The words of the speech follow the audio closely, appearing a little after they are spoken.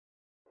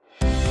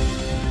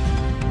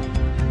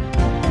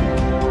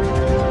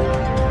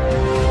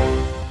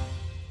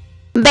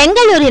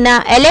ಬೆಂಗಳೂರಿನ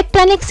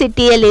electronic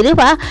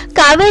ಸಿಟಿಯಲ್ಲಿರುವ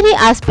Kaveri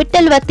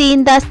hospital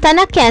ವತಿಯಿಂದ ಸ್ತನ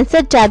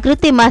ಕ್ಯಾನ್ಸರ್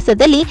ಜಾಗೃತಿ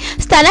ಮಾಸದಲ್ಲಿ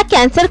ಸ್ತನ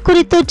ಕ್ಯಾನ್ಸರ್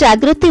ಕುರಿತು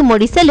ಜಾಗೃತಿ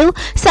ಮೂಡಿಸಲು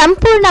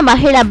ಸಂಪೂರ್ಣ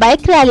ಮಹಿಳಾ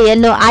ಬೈಕ್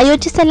ರ್ಯಾಲಿಯನ್ನು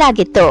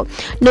ಆಯೋಜಿಸಲಾಗಿತ್ತು.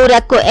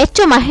 100ಕ್ಕೂ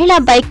ಹೆಚ್ಚು ಮಹಿಳಾ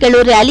ಬೈಕ್ಗಳು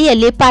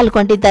ರ್ಯಾಲಿಯಲ್ಲಿ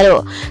ಪಾಲ್ಗೊಂಡಿದ್ದರು.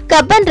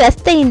 ಕಬ್ಬನ್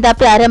ರಸ್ತೆಯಿಂದ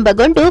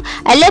ಪ್ರಾರಂಭಗೊಂಡು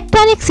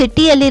ಎಲೆಕ್ಟ್ರಾನಿಕ್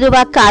ಸಿಟಿಯಲ್ಲಿರುವ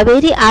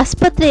ಕಾವೇರಿ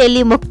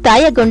ಆಸ್ಪತ್ರೆಯಲ್ಲಿ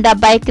ಮುಕ್ತಾಯಗೊಂಡ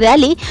ಬೈಕ್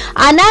ರ್ಯಾಲಿ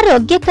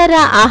ಅನಾರೋಗ್ಯಕರ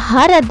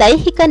ಆಹಾರ,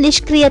 ದೈಹಿಕ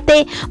ನಿಷ್ಕ್ರಿಯತೆ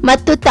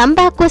ಮತ್ತು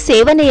ತಂಬಾಕು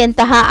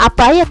ಸೇವನೆಯಂತಹ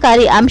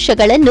ಅಪಾಯಕಾರಿ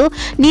ಅಂಶಗಳನ್ನು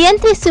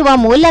ನಿಯಂತ್ರಿಸುವ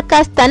ಮೂಲಕ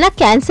ಸ್ತನ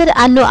ಕ್ಯಾನ್ಸರ್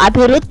ಅನ್ನು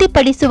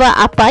ಅಭಿವೃದ್ಧಿಪಡಿಸುವ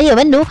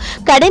ಅಪಾಯವನ್ನು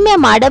ಕಡಿಮೆ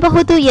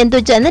ಮಾಡಬಹುದು ಎಂದು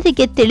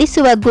ಜನರಿಗೆ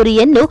ತಿಳಿಸುವ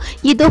ಗುರಿಯನ್ನು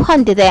ಇದು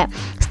ಹೊಂದಿದೆ.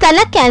 ಸ್ತನ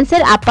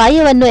ಕ್ಯಾನ್ಸರ್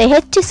ಅಪಾಯವನ್ನು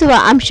ಹೆಚ್ಚಿಸುವ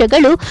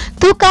ಅಂಶಗಳು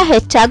ತೂಕ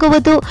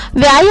ಹೆಚ್ಚಾಗುವುದು,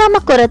 ವ್ಯಾಯಾಮ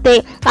ಕೊರತೆ,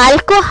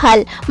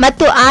 ಆಲ್ಕೋಹಾಲ್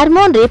ಮತ್ತು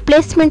ಹಾರ್ಮೋನ್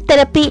ರಿಪ್ಲೇಸ್ಮೆಂಟ್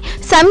ಥೆರಪಿ,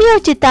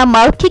 ಸಂಯೋಜಿತ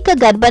ಮೌಖಿಕ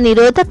ಗರ್ಭ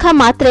ನಿರೋಧಕ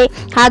ಮಾತ್ರೆ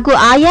ಹಾಗೂ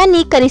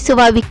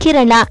ಆಯಾನೀಕರಿಸುವ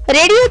ವಿಕಿರಣ,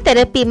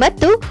 ರೇಡಿಯೋಥೆರಪಿ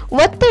ಮತ್ತು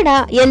ಒತ್ತಡ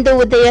ಎಂದು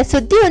ಉದಯ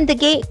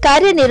ಸುದ್ದಿಯೊಂದಿಗೆ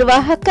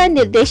ಕಾರ್ಯನಿರ್ವಾಹಕ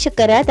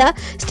ನಿರ್ದೇಶಕರಾದ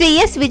ಶ್ರೀ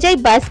ಎಸ್ ವಿಜಯ್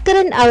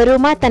ಭಾಸ್ಕರನ್ ಅವರು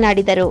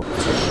ಮಾತನಾಡಿದರು.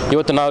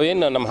 ಇವತ್ತು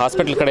ನಾವೇನು ನಮ್ಮ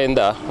ಹಾಸ್ಪಿಟಲ್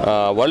ಕಡೆಯಿಂದ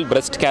ವರ್ಲ್ಡ್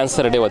ಬ್ರೆಸ್ಟ್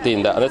ಕ್ಯಾನ್ಸರ್ ಡೇ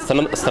ವತಿಯಿಂದ ಅಂದರೆ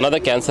ಸ್ತನದ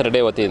ಕ್ಯಾನ್ಸರ್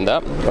ಡೇ ವತಿಯಿಂದ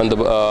ಒಂದು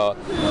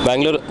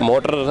Bangalore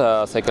motor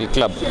cycle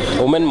club,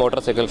 women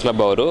motor cycle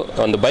club ಅವರು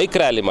ಒಂದು ಬೈಕ್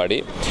ರ್ಯಾಲಿ ಮಾಡಿ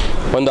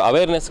ಒಂದು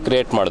ಅವೇರ್ನೆಸ್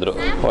ಕ್ರಿಯೇಟ್ ಮಾಡಿದ್ರು.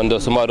 ಒಂದು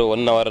ಸುಮಾರು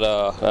 1 ಅವರ್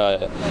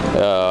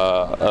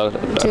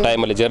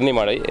ಟೈಮಲ್ಲಿ ಜರ್ನಿ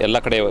ಮಾಡಿ ಎಲ್ಲ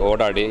ಕಡೆ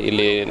ಓಡಾಡಿ,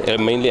 ಇಲ್ಲಿ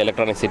mainly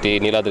electronic city,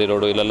 Neeladri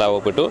road ಇಲ್ಲೆಲ್ಲ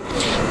ಹೋಗ್ಬಿಟ್ಟು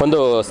ಒಂದು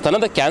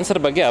ಸ್ತನದ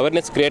ಕ್ಯಾನ್ಸರ್ ಬಗ್ಗೆ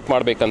ಅವೇರ್ನೆಸ್ ಕ್ರಿಯೇಟ್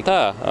ಮಾಡಬೇಕಂತ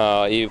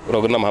ಈ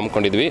ಪ್ರೋಗ್ರಾಮ್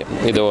ಹಮ್ಮಿಕೊಂಡಿದ್ವಿ.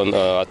 ಇದು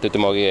ಒಂದು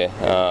ಅತ್ಯುತ್ತಮವಾಗಿ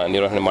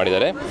ನಿರ್ವಹಣೆ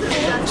ಮಾಡಿದ್ದಾರೆ.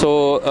 ಸೊ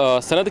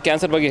ಸ್ತನದ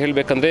ಕ್ಯಾನ್ಸರ್ ಬಗ್ಗೆ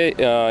ಹೇಳಬೇಕಂದ್ರೆ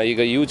ಈಗ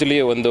ಯೂಶಲಿ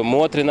ಒಂದು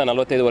 30ರಿಂದ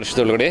 45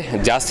 ವರ್ಷದೊಳಗಡೆ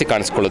ಜಾಸ್ತಿ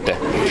ಕಾಣಿಸ್ಕೊಳ್ಳುತ್ತೆ.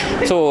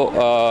 ಸೊ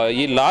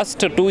ಈ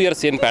ಲಾಸ್ಟ್ 2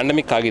 ಇಯರ್ಸ್ ಏನು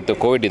ಪ್ಯಾಂಡಮಿಕ್ ಆಗಿತ್ತು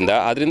ಕೋವಿಡಿಂದ,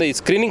 ಅದರಿಂದ ಈ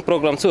ಸ್ಕ್ರೀನಿಂಗ್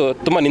ಪ್ರೋಗ್ರಾಮ್ಸು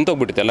ತುಂಬ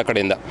ನಿಂತೋಗ್ಬಿಟ್ಟಿತ್ತು ಎಲ್ಲ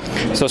ಕಡೆಯಿಂದ.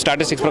 ಸೊ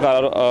ಸ್ಟ್ಯಾಟಿಸ್ಟಿಕ್ಸ್ ಪ್ರಕಾರ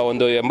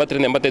ಒಂದು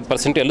 80ರಿಂದ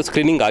 85% ಎಲ್ಲೂ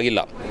ಸ್ಕ್ರೀನಿಂಗ್ ಆಗಿಲ್ಲ.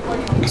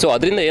 ಸೊ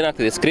ಅದರಿಂದ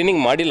ಏನಾಗ್ತದೆ, ಸ್ಕ್ರೀನಿಂಗ್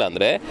ಮಾಡಿಲ್ಲ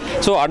ಅಂದರೆ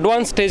ಸೊ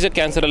ಅಡ್ವಾನ್ಸ್ ಸ್ಟೇಜ್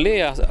ಕ್ಯಾನ್ಸರಲ್ಲಿ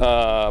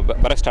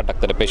ಬರೋಕ್ಕೆ ಸ್ಟಾರ್ಟ್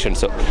ಆಗ್ತಾರೆ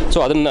ಪೇಷಂಟ್ಸು. ಸೊ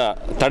ಅದನ್ನು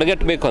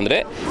ತಡೆಗಟ್ಟಬೇಕು ಅಂದರೆ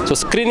ಸೊ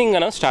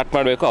ಸ್ಕ್ರೀನಿಂಗನ್ನು ಸ್ಟಾರ್ಟ್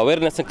ಮಾಡಬೇಕು,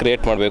 ಅವೇರ್ನೆಸ್ನ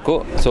ಕ್ರಿಯೇಟ್ ಮಾಡಬೇಕು.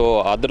 ಸೊ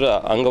ಅದರ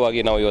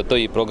ಅಂಗವಾಗಿ ನಾವು ಇವತ್ತು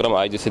ಈ ಪ್ರೋಗ್ರಾಮ್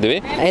ಆಯೋಜಿಸಿದ್ವಿ.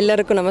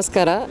 ಎಲ್ಲರಿಗೂ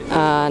ನಮಸ್ಕಾರ.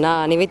 ನಾ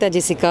Nivetha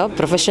Jessica,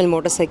 professional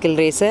motorcycle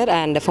racer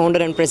and founder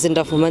and president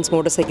of Women's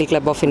Motorcycle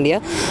Club of India.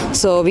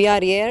 So we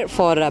are here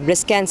for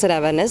breast cancer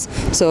awareness.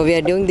 So we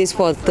are doing this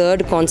for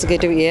 3rd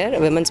consecutive year,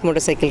 Women's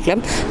Motorcycle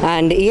Club,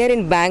 and here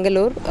in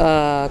Bangalore,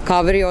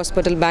 KAUVARY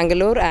Hospital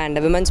Bangalore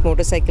and Women's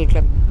Motorcycle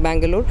Club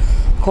Bangalore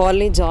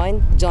wholly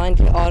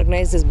jointly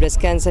organized this breast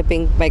cancer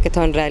pink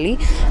bikeathon rally,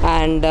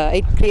 and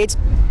it creates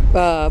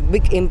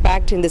big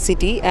impact in the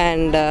city,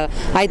 and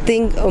I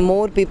think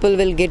more people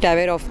will get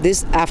aware of this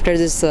after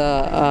this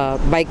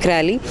bike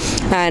rally.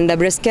 And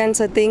breast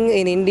cancer thing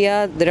in India,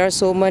 there are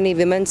so many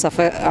women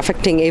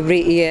affecting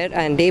every year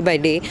and day by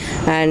day,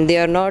 and they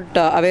are not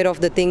aware of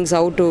the things,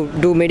 how to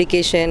do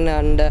medication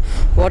and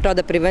what are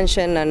the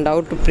prevention and how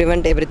to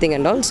prevent everything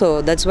and all. So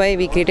that's why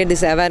we created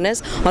this awareness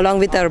along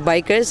with our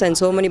bikers, and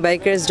so many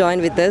bikers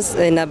joined with us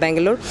in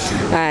Bangalore,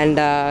 and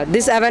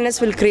this awareness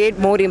will create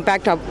more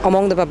impact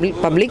among the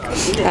public.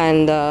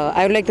 And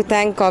I would like to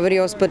thank KAUVARY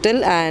Hospital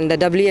and the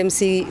WMC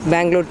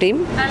Bangalore team.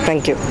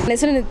 Thank you. ನನ್ನ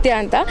ಹೆಸರು ನಿತ್ಯ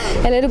ಅಂತ.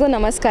 ಎಲ್ಲರಿಗೂ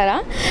ನಮಸ್ಕಾರ.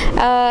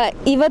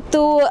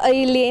 ಇವತ್ತು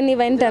ಇಲ್ಲಿ ಏನು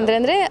event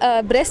ಅಂದರೆ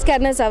ಬ್ರೆಸ್ಟ್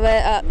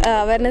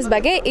ಅವೇರ್ನೆಸ್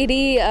ಬಗ್ಗೆ ಇಡೀ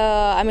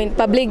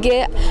ಪಬ್ಲಿಕ್ಗೆ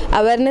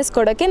ಅವೇರ್ನೆಸ್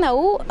ಕೊಡೋಕ್ಕೆ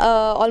ನಾವು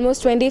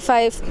ಆಲ್ಮೋಸ್ಟ್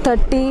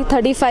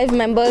 35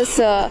 ಮೆಂಬರ್ಸ್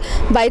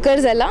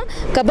ಬೈಕರ್ಸ್ ಎಲ್ಲ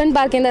ಕಬ್ಬನ್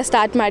ಪಾರ್ಕಿಂದ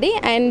ಸ್ಟಾರ್ಟ್ ಮಾಡಿ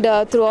and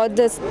through out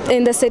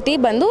in the city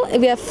ಬಂದು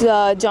we have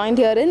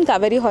joint here in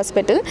Kaveri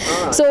hospital.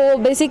 So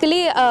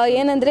basically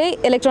ಏನಂದರೆ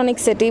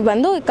ಎಲೆಕ್ಟ್ರಾನಿಕ್ ಸಿಟಿ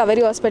ಬಂದು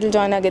ಕಾವೇರಿ ಹಾಸ್ಪಿಟಲ್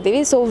ಜಾಯ್ನ್ ಆಗಿದ್ದೀವಿ.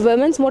 So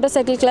women's motor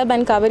cycle club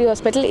and Kaveri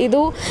hospital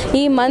ಇದು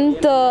ಈ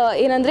ಮಂತ್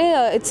ಏನಂದರೆ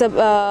it's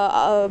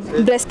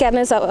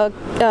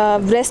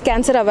breast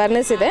cancer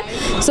awareness ಇದೆ.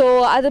 So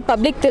ಅದು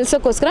public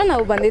ತಿಳಿಸೋಕ್ಕೋಸ್ಕರ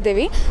ನಾವು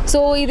ಬಂದಿದ್ದೀವಿ. ಸೊ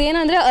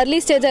ಇದೇನಂದರೆ ಅರ್ಲಿ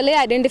ಸ್ಟೇಜಲ್ಲೇ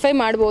ಐಡೆಂಟಿಫೈ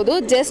ಮಾಡ್ಬೋದು,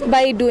 just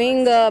by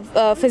doing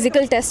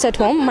physical test at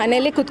home.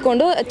 ಮನೆಯಲ್ಲೇ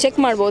ಕೂತ್ಕೊಂಡು ಚೆಕ್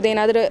ಮಾಡ್ಬೋದು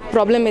ಏನಾದರೂ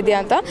ಪ್ರಾಬ್ಲಮ್ ಇದೆಯಾ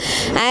ಅಂತ.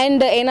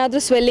 ಆ್ಯಂಡ್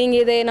ಏನಾದರೂ ಸ್ವೆಲ್ಲಿಂಗ್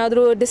ಇದೆ,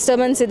 ಏನಾದರೂ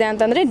ಡಿಸ್ಟರ್ಬೆನ್ಸ್ ಇದೆ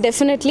ಅಂತಂದರೆ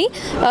ಡೆಫಿನೆಟ್ಲಿ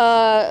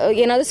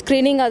ಏನಾದರೂ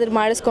ಸ್ಕ್ರೀನಿಂಗ್ ಆದರೂ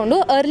ಮಾಡಿಸ್ಕೊಂಡು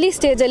ಅರ್ಲಿ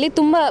ಸ್ಟೇಜಲ್ಲಿ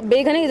ತುಂಬ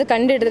ಬೇಗನೆ ಇದು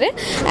ಕಂಡುಹಿಡಿದ್ರೆ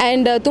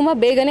ಆ್ಯಂಡ್ ತುಂಬ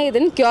ಬೇಗನೆ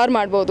ಇದನ್ನು ಕ್ಯೂರ್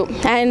ಮಾಡ್ಬೋದು.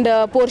 ಆ್ಯಂಡ್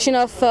ಪೋರ್ಷನ್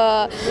ಆಫ್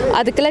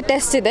ಅದಕ್ಕೆಲ್ಲ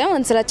ಟೆಸ್ಟ್ ಇದೆ,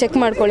 ಒಂದ್ಸಲ ಚೆಕ್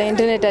ಮಾಡ್ಕೊಳ್ಳಿ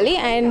ಇಂಟರ್ನೆಟಲ್ಲಿ.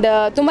 ಆ್ಯಂಡ್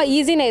ತುಂಬ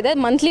ಈಸಿನೇ ಇದೆ.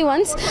 Monthly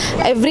once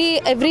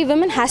every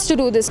women has to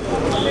do this.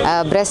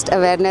 Breast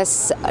awareness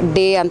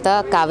day ಅಂತ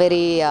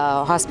ಕಾವೇರಿ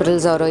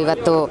ಹಾಸ್ಪಿಟಲ್ಸ್ ಅವರು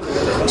ಇವತ್ತು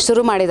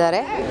ಶುರು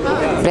ಮಾಡಿದ್ದಾರೆ.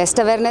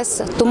 ಬ್ರೆಸ್ಟ್ ಅವೇರ್ನೆಸ್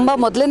ತುಂಬ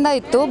ಮೊದಲಿಂದ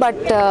ಇತ್ತು,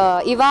 ಬಟ್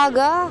ಇವಾಗ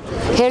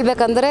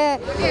ಹೇಳಬೇಕಂದ್ರೆ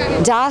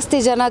ಜಾಸ್ತಿ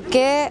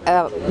ಜನಕ್ಕೆ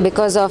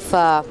ಬಿಕಾಸ್ ಆಫ್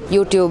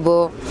ಯೂಟ್ಯೂಬು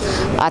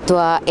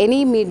ಅಥವಾ ಎನಿ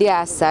ಮೀಡಿಯಾ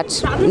ಆಸ್ ಸಚ್,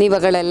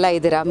 ನೀವುಗಳೆಲ್ಲ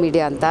ಇದ್ದೀರಾ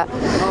ಮೀಡಿಯಾ ಅಂತ.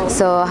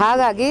 ಸೊ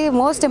ಹಾಗಾಗಿ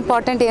ಮೋಸ್ಟ್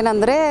ಇಂಪಾರ್ಟೆಂಟ್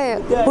ಏನಂದರೆ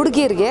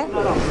ಹುಡುಗಿರಿಗೆ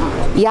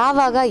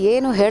ಯಾವಾಗ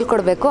ಏನು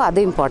ಹೇಳ್ಕೊಡ್ಬೇಕು ಅದು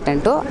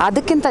ಇಂಪಾರ್ಟೆಂಟು.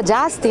 ಅದಕ್ಕಿಂತ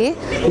ಜಾಸ್ತಿ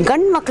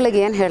ಗಂಡು ಮಕ್ಕಳಿಗೆ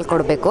ಏನು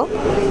ಹೇಳ್ಕೊಡ್ಬೇಕು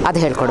ಅದು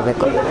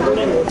ಹೇಳ್ಕೊಡ್ಬೇಕು.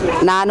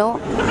 ನಾನು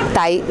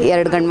ತಾಯಿ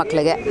 2 ಗಂಡು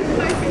ಮಕ್ಕಳಿಗೆ.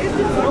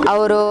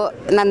 ಅವರು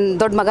ನನ್ನ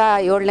ದೊಡ್ಡ ಮಗ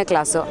 7ನೇ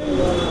ಕ್ಲಾಸು.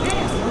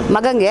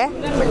 ಮಗಂಗೆ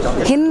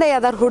ಹಿಂದೆ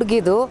ಯಾವ್ದಾರು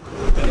ಹುಡುಗಿದು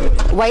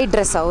ವೈಟ್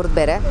ಡ್ರೆಸ್ ಅವ್ರದ್ದು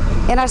ಬೇರೆ.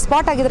 ಏನಾದ್ರು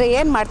ಸ್ಪಾಟ್ ಆಗಿದ್ರೆ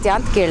ಏನು ಮಾಡ್ತೀಯಾ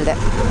ಅಂತ ಕೇಳಿದೆ.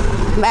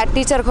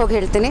 ಟೀಚರ್ಗೆ ಹೋಗಿ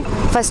ಹೇಳ್ತೀನಿ,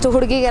 ಫಸ್ಟು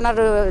ಹುಡುಗಿಗೆ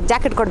ಏನಾದ್ರು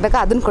ಜಾಕೆಟ್ ಕೊಡಬೇಕಾ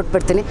ಅದನ್ನು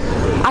ಕೊಟ್ಬಿಡ್ತೀನಿ.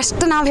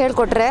 ಅಷ್ಟು ನಾವು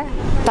ಹೇಳಿಕೊಟ್ರೆ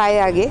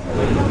ತಾಯಿಯಾಗಿ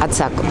ಅದು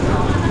ಸಾಕು.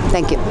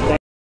 Thank you.